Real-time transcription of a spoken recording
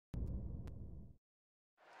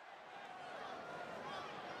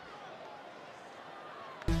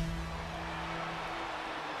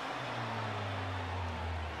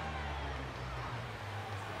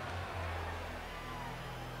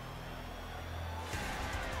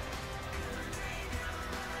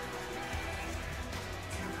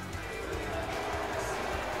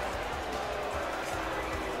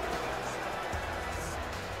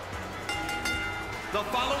The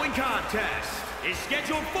following contest is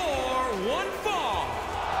scheduled for one fall.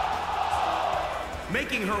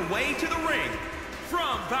 Making her way to the ring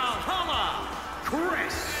from Valhalla,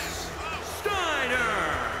 Kris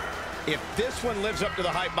Statlander. If this one lives up to the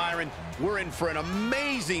hype, Byron, we're in for an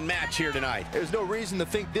amazing match here tonight. There's no reason to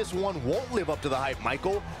think this one won't live up to the hype,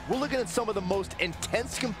 Michael. We're looking at some of the most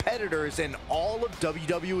intense competitors in all of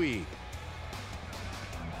WWE.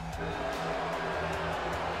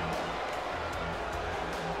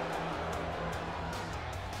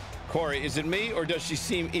 Corey, is it me, or does she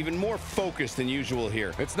seem even more focused than usual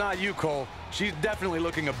here? It's not you, Cole. She's definitely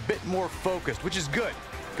looking a bit more focused, which is good,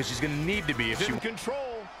 because she's going to need to be if she... in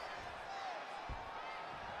control.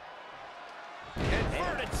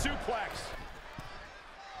 Inverted suplex.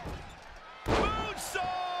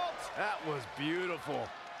 Moonsault! That was beautiful.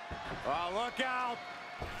 Oh, look out.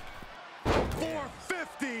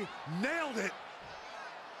 450. Nailed it.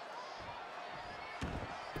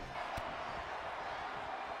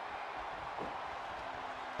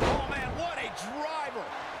 Oh, man, what a driver.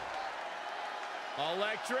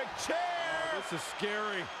 Electric chair. Oh, this is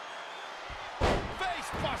scary. Face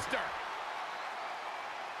buster.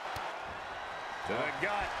 To the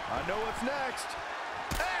gut. I know what's next.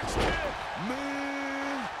 Axe kick.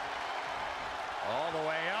 Move. All the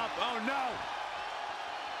way up. Oh, no.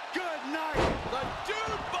 Good night. The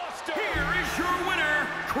Dude Buster. Here is your winner,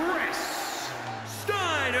 Kris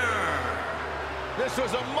Statlander. This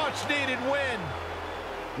was a much-needed win.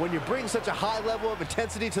 When you bring such a high level of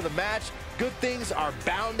intensity to the match, good things are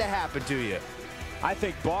bound to happen to you. I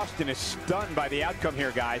think Boston is stunned by the outcome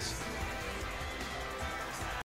here, guys.